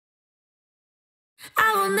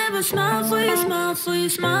I will never smile for you, smile for you,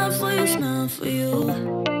 smile for you, smile for you.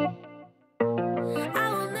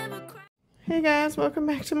 I will never cry. Hey guys, welcome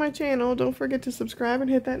back to my channel. Don't forget to subscribe and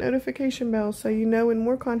hit that notification bell so you know when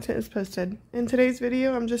more content is posted. In today's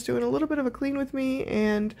video, I'm just doing a little bit of a clean with me,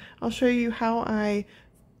 and I'll show you how I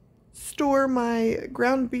store my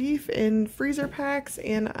ground beef in freezer packs,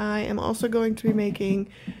 and I am also going to be making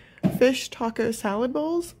fish taco salad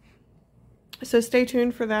bowls. So stay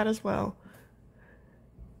tuned for that as well.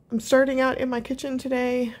 I'm starting out in my kitchen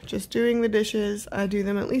today, just doing the dishes. I do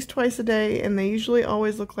them at least twice a day, and they usually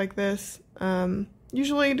always look like this.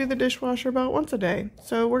 Usually I do the dishwasher about once a day,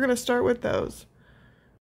 so we're going to start with those.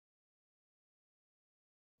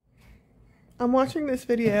 I'm watching this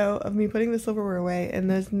video of me putting the silverware away,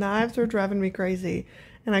 and those knives are driving me crazy,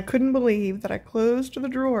 and I couldn't believe that I closed the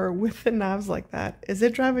drawer with the knives like that. Is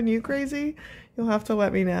it driving you crazy? You'll have to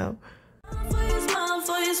let me know. Smile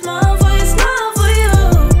for you, smile for you, smile for you.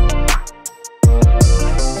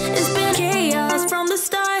 It's been chaos from the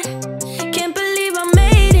start. Can't believe I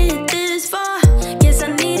made it this far. Guess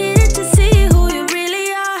I needed it to see who you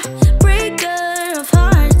really are. Breaker of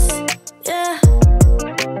hearts, yeah.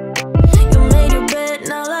 You made your bed,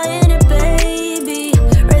 now lie in it, baby.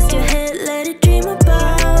 Rest your head, let it dream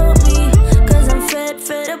about me. Cause I'm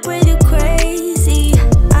fed up with you crazy.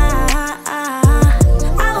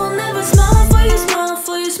 I will never smile for you, smile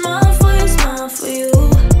for you, smile for you, smile for you.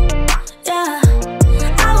 Yeah.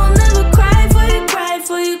 I will never cry for you, cry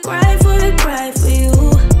for you, cry for you, cry for you.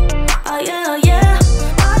 Oh yeah, oh yeah.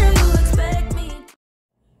 How do you expect me?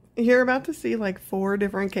 You're about to see like 4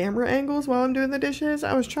 different camera angles while I'm doing the dishes.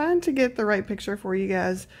 I was trying to get the right picture for you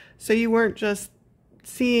guys so you weren't just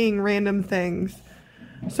seeing random things.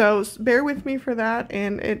 So bear with me for that,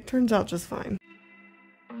 and it turns out just fine.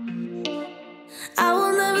 I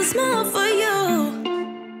will never smile for you.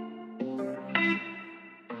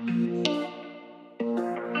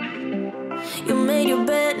 You made your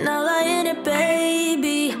bed, now lie in it,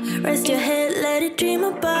 baby. Rest your head, let it dream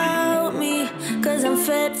about me. Cause I'm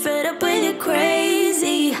fed up with you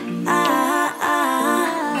crazy.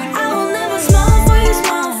 I will never smile for you,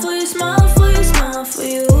 smile for you, smile for you, smile for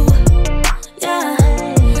you. Yeah.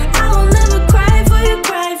 I will never cry for you,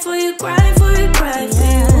 cry for you, cry for you, cry for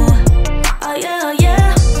you. Oh yeah, oh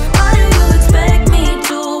yeah. How do you expect me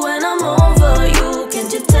to when I'm over you?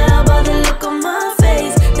 Can't you tell by the look on my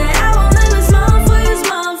face that I will never smile for you,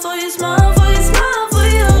 smile for you, smile for you, smile for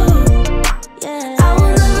you. Yeah, I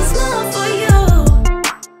will never smile for you.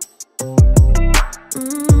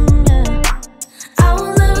 Yeah. I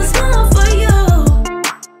will never smile for you.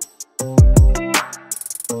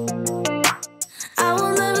 I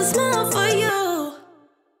will never smile for you.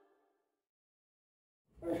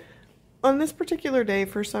 On this particular day,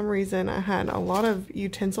 for some reason, I had a lot of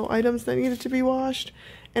utensil items that needed to be washed,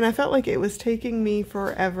 and I felt like it was taking me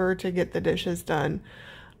forever to get the dishes done.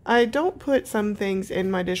 I don't put some things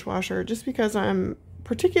in my dishwasher just because I'm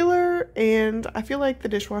particular, and I feel like the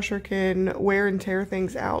dishwasher can wear and tear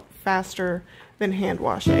things out faster than hand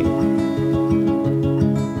washing.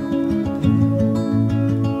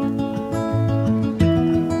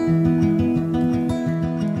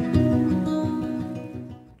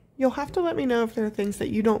 You'll have to let me know if there are things that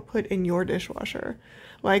you don't put in your dishwasher.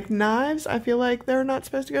 Like knives, I feel like they're not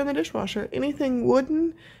supposed to go in the dishwasher. Anything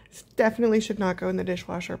wooden definitely should not go in the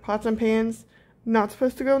dishwasher. Pots and pans, not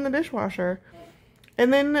supposed to go in the dishwasher.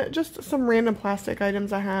 And then just some random plastic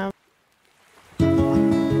items I have.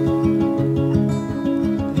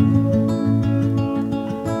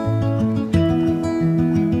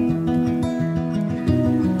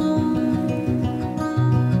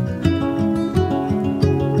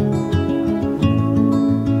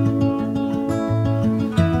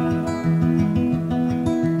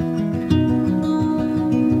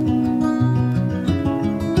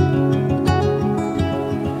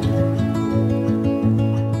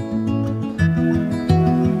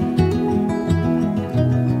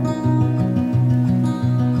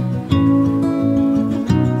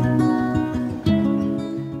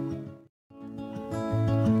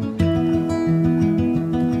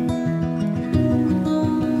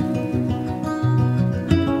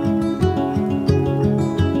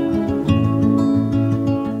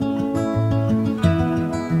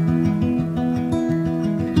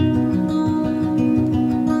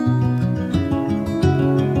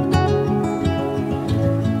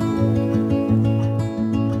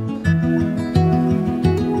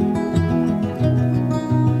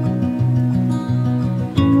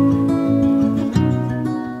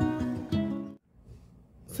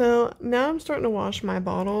 So now I'm starting to wash my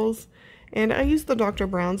bottles, And I use the Dr.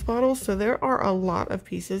 Brown's bottle, so there are a lot of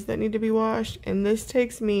pieces that need to be washed, and this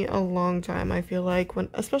takes me a long time, I feel like,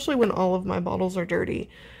 especially when all of my bottles are dirty.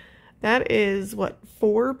 That is, what,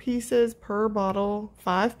 4 pieces per bottle,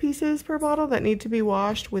 5 pieces per bottle that need to be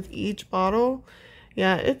washed with each bottle.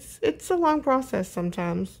 Yeah, it's a long process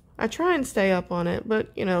sometimes. I try and stay up on it, but,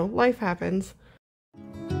 you know, life happens.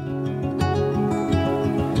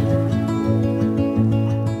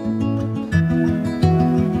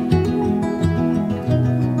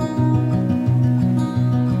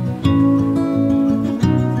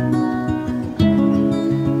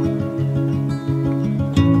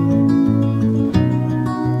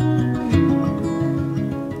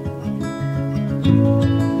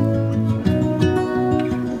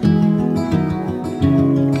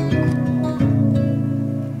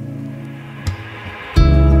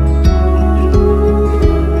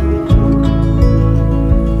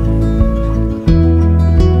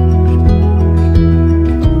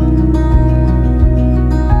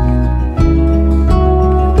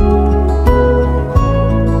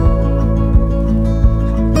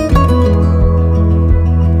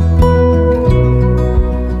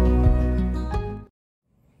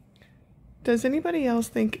 Does anybody else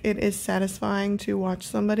think it is satisfying to watch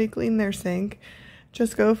somebody clean their sink?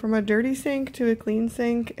 Just go from a dirty sink to a clean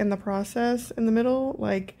sink in the process in the middle?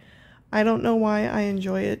 Like, I don't know why I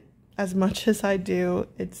enjoy it as much as I do.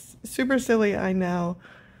 It's super silly, I know.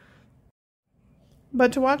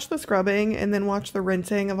 But to watch the scrubbing and then watch the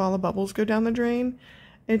rinsing of all the bubbles go down the drain,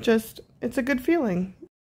 it's a good feeling.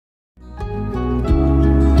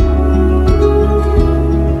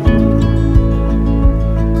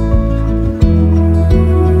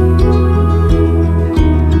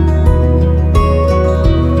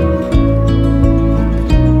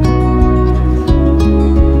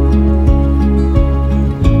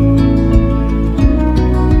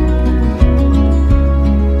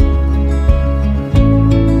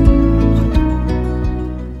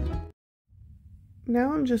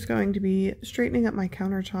 Now I'm just going to be straightening up my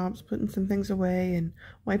countertops, putting some things away and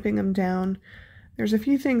wiping them down. There's a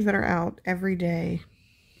few things that are out every day,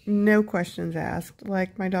 no questions asked,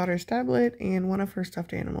 like my daughter's tablet and one of her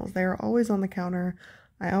stuffed animals. They are always on the counter.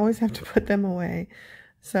 I always have to put them away.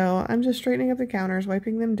 So I'm just straightening up the counters,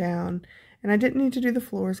 wiping them down, and I didn't need to do the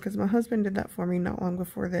floors because my husband did that for me not long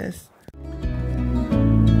before this.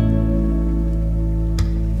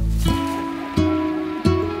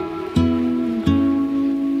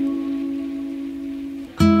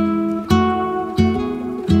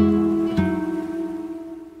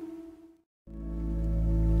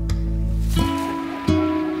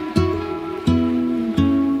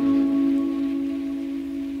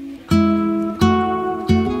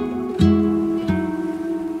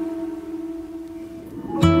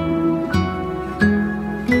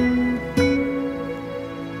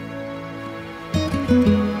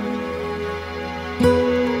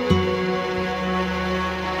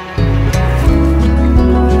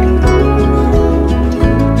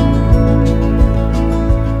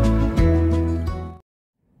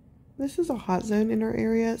 This is a hot zone in our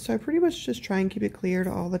area, so I pretty much just try and keep it cleared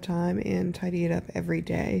all the time and tidy it up every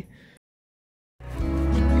day.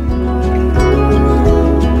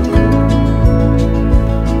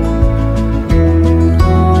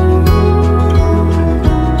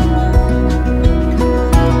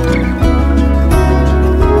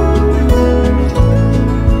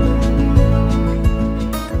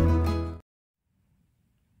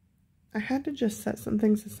 I had to just set some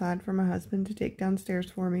things aside for my husband to take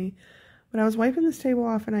downstairs for me, but I was wiping this table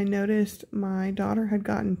off and I noticed my daughter had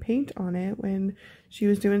gotten paint on it when she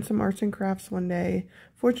was doing some arts and crafts one day.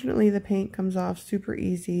 Fortunately, the paint comes off super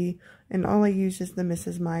easy, and all I use is the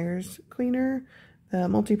Mrs. Meyer's cleaner, the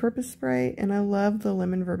multi-purpose spray, and I love the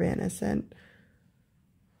lemon verbena scent.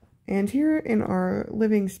 And here in our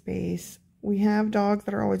living space, we have dogs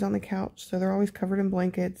that are always on the couch, so they're always covered in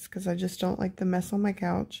blankets because I just don't like the mess on my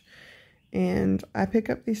couch. And I pick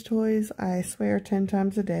up these toys, I swear, 10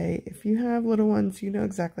 times a day. If you have little ones, you know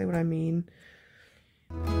exactly what I mean.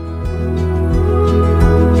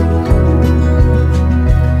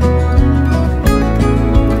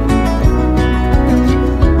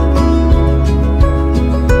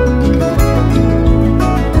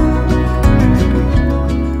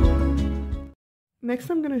 Next,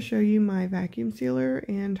 I'm going to show you my vacuum sealer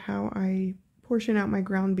and how I portion out my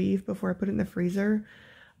ground beef before I put it in the freezer.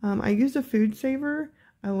 I use a food saver.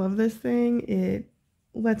 I love this thing. It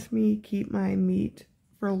lets me keep my meat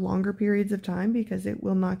for longer periods of time because it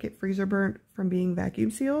will not get freezer burnt from being vacuum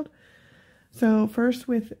sealed. So first,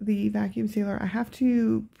 with the vacuum sealer, I have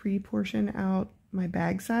to pre-portion out my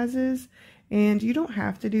bag sizes, And you don't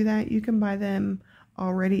have to do that. You can buy them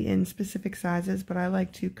already in specific sizes, but I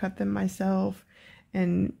like to cut them myself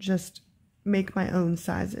and just make my own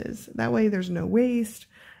sizes. That way there's no waste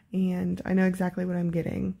and I know exactly what I'm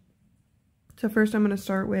getting. So first I'm going to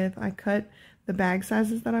start with, I cut the bag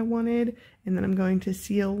sizes that I wanted, and then I'm going to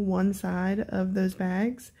seal one side of those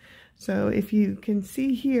bags. So if you can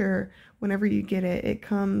see here, whenever you get it, it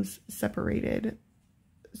comes separated.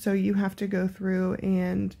 So you have to go through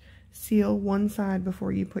and seal one side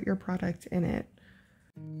before you put your product in it.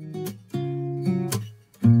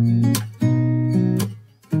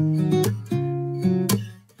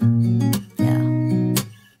 Yeah.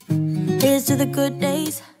 Here's to the good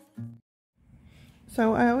days.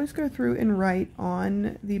 So I always go through and write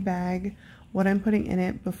on the bag what I'm putting in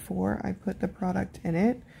it before I put the product in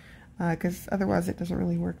it, because otherwise it doesn't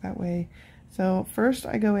really work that way. So first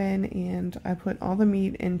I go in and I put all the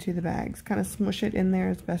meat into the bags, kind of smush it in there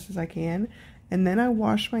as best as I can, and then I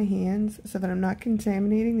wash my hands so that I'm not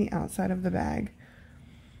contaminating the outside of the bag.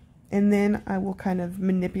 And then I will kind of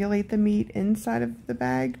manipulate the meat inside of the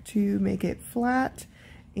bag to make it flat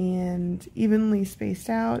and evenly spaced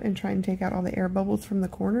out and try and take out all the air bubbles from the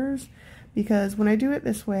corners, because when I do it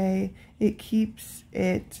this way it keeps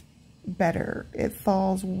it better. It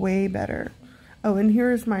falls way better. Oh, and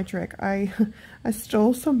here's my trick. I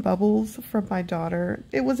stole some bubbles from my daughter.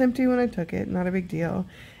 It was empty when I took it, not a big deal.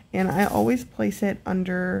 And I always place it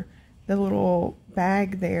under the little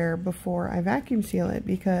bag there before I vacuum seal it,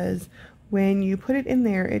 because when you put it in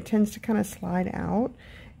there it tends to kind of slide out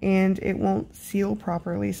and it won't seal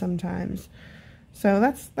properly sometimes. So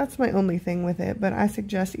that's my only thing with it, but I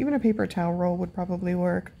suggest even a paper towel roll would probably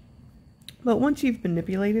work. But once you've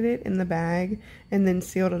manipulated it in the bag and then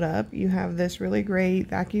sealed it up, you have this really great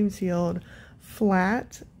vacuum sealed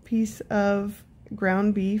flat piece of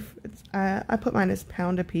ground beef. I put mine as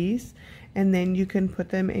pound a piece, and then you can put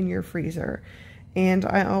them in your freezer. And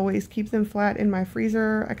I always keep them flat in my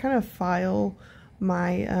freezer. I kind of file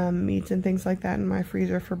my meats and things like that in my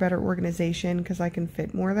freezer for better organization, because I can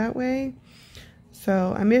fit more that way.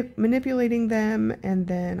 So I'm manipulating them and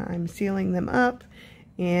then I'm sealing them up,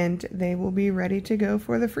 and they will be ready to go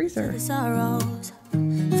for the freezer.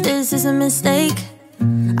 If this is a mistake,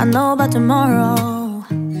 I know about tomorrow.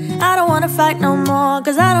 I don't wanna fight no more,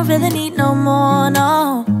 cause I don't feel the need no more,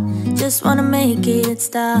 no. Just wanna make it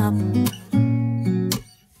stop.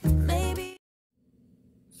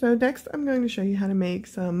 So next I'm going to show you how to make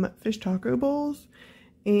some fish taco bowls.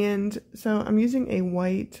 And so I'm using a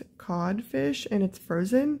white cod fish and it's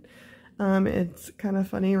frozen. It's kind of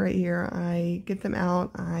funny right here. I get them out.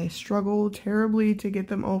 I struggle terribly to get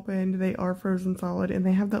them opened. They are frozen solid and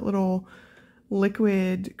they have that little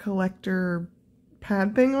liquid collector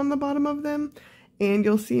pad thing on the bottom of them. And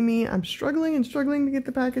you'll see me, I'm struggling and struggling to get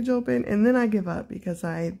the package open, and then I give up because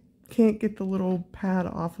I can't get the little pad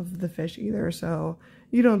off of the fish either, so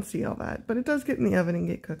you don't see all that. But it does get in the oven and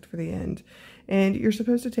get cooked for the end. And you're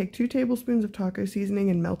supposed to take 2 tablespoons of taco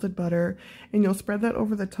seasoning and melted butter, and you'll spread that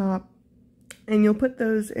over the top, and you'll put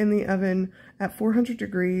those in the oven at 400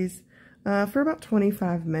 degrees for about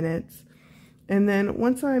 25 minutes. And then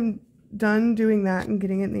once I'm done doing that and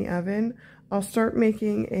getting it in the oven, I'll start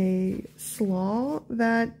making a slaw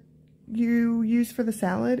that you use for the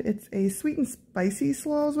salad. It's a sweet and spicy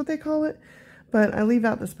slaw is what they call it, but I leave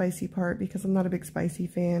out the spicy part because I'm not a big spicy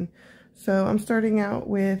fan. So I'm starting out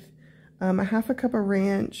with a ½ cup of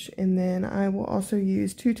ranch, and then I will also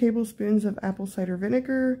use 2 tablespoons of apple cider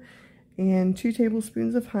vinegar and 2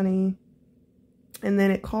 tablespoons of honey. And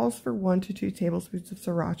then it calls for 1 to 2 tablespoons of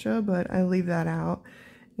sriracha, but I leave that out.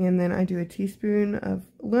 And then I do a teaspoon of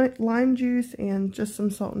lime juice and just some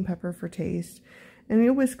salt and pepper for taste. And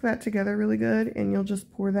you'll whisk that together really good, and you'll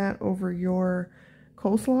just pour that over your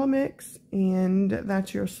coleslaw mix, and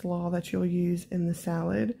that's your slaw that you'll use in the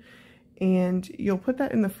salad. And you'll put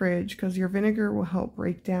that in the fridge because your vinegar will help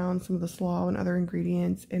break down some of the slaw and other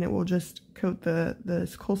ingredients, and it will just coat the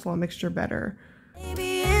coleslaw mixture better.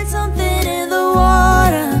 Maybe it's something in the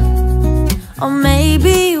water, or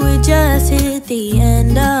maybe we just hit the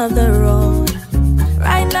end of the road.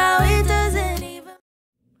 Right now it doesn't even...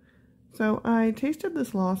 So I tasted the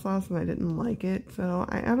slaw sauce and I didn't like it, so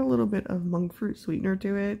I add a little bit of monk fruit sweetener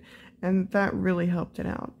to it, and that really helped it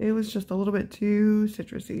out. It was just a little bit too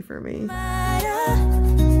citrusy for me.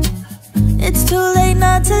 It's too late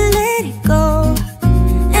not to let it go,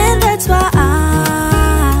 and that's why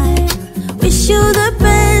I wish you the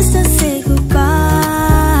best and say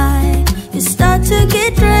goodbye. You start to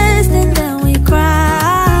get dressed and then we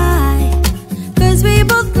cry, cause we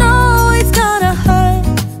both know it's gonna hurt,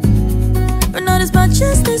 but not as much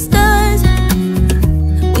as this does.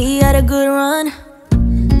 We had a good run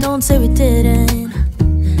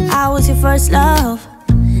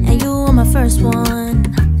one.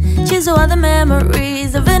 Cheers to all the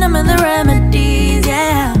memories, the venom and the remedies,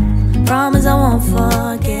 yeah. Promise I won't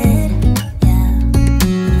forget, yeah.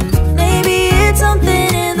 Maybe it's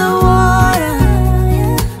something in the water,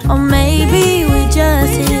 or maybe we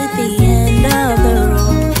just hit the end of the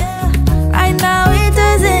road. Right now it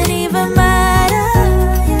doesn't even matter.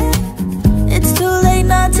 It's too late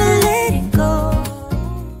not to let it go.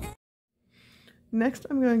 Next,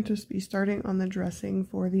 I'm going to be starting on the dressing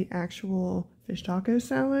for the actual fish taco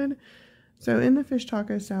salad. So in the fish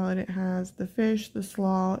taco salad, it has the fish, the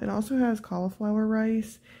slaw, it also has cauliflower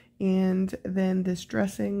rice, and then this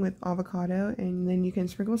dressing with avocado, and then you can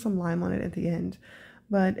sprinkle some lime on it at the end.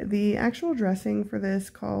 But the actual dressing for this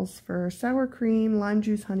calls for sour cream, lime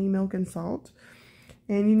juice, honey, milk, and salt.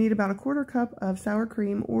 And you need about 1/4 cup of sour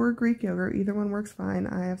cream or Greek yogurt, either one works fine.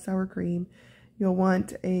 I have sour cream. You'll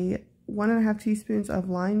want 1½ teaspoons of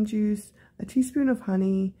lime juice, a teaspoon of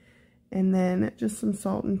honey, and then just some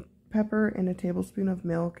salt and pepper and a tablespoon of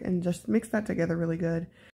milk, and just mix that together really good.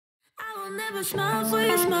 I will never smile for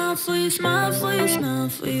you, smile for you, smile for you, smile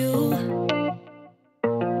for you.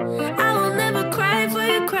 I will never cry for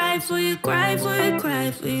you, cry for you, cry for you,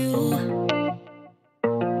 cry for you.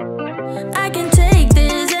 I can't take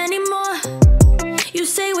this anymore. You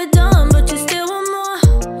say we're done, but you still want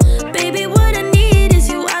more. Baby, what I need is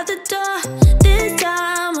you out the door. This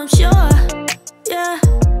time I'm sure, yeah.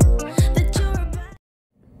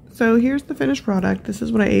 So here's the finished product. This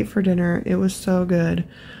is what I ate for dinner. It was so good.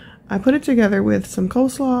 I put it together with some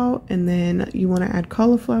coleslaw, and then you want to add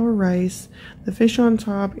cauliflower rice, the fish on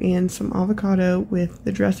top, and some avocado with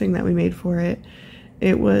the dressing that we made for it.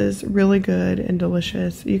 It was really good and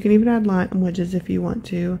delicious. You can even add lime wedges if you want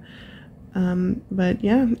to. But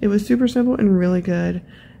yeah, it was super simple and really good.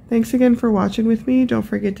 Thanks again for watching with me. Don't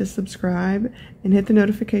forget to subscribe and hit the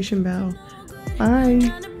notification bell.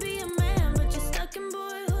 Bye.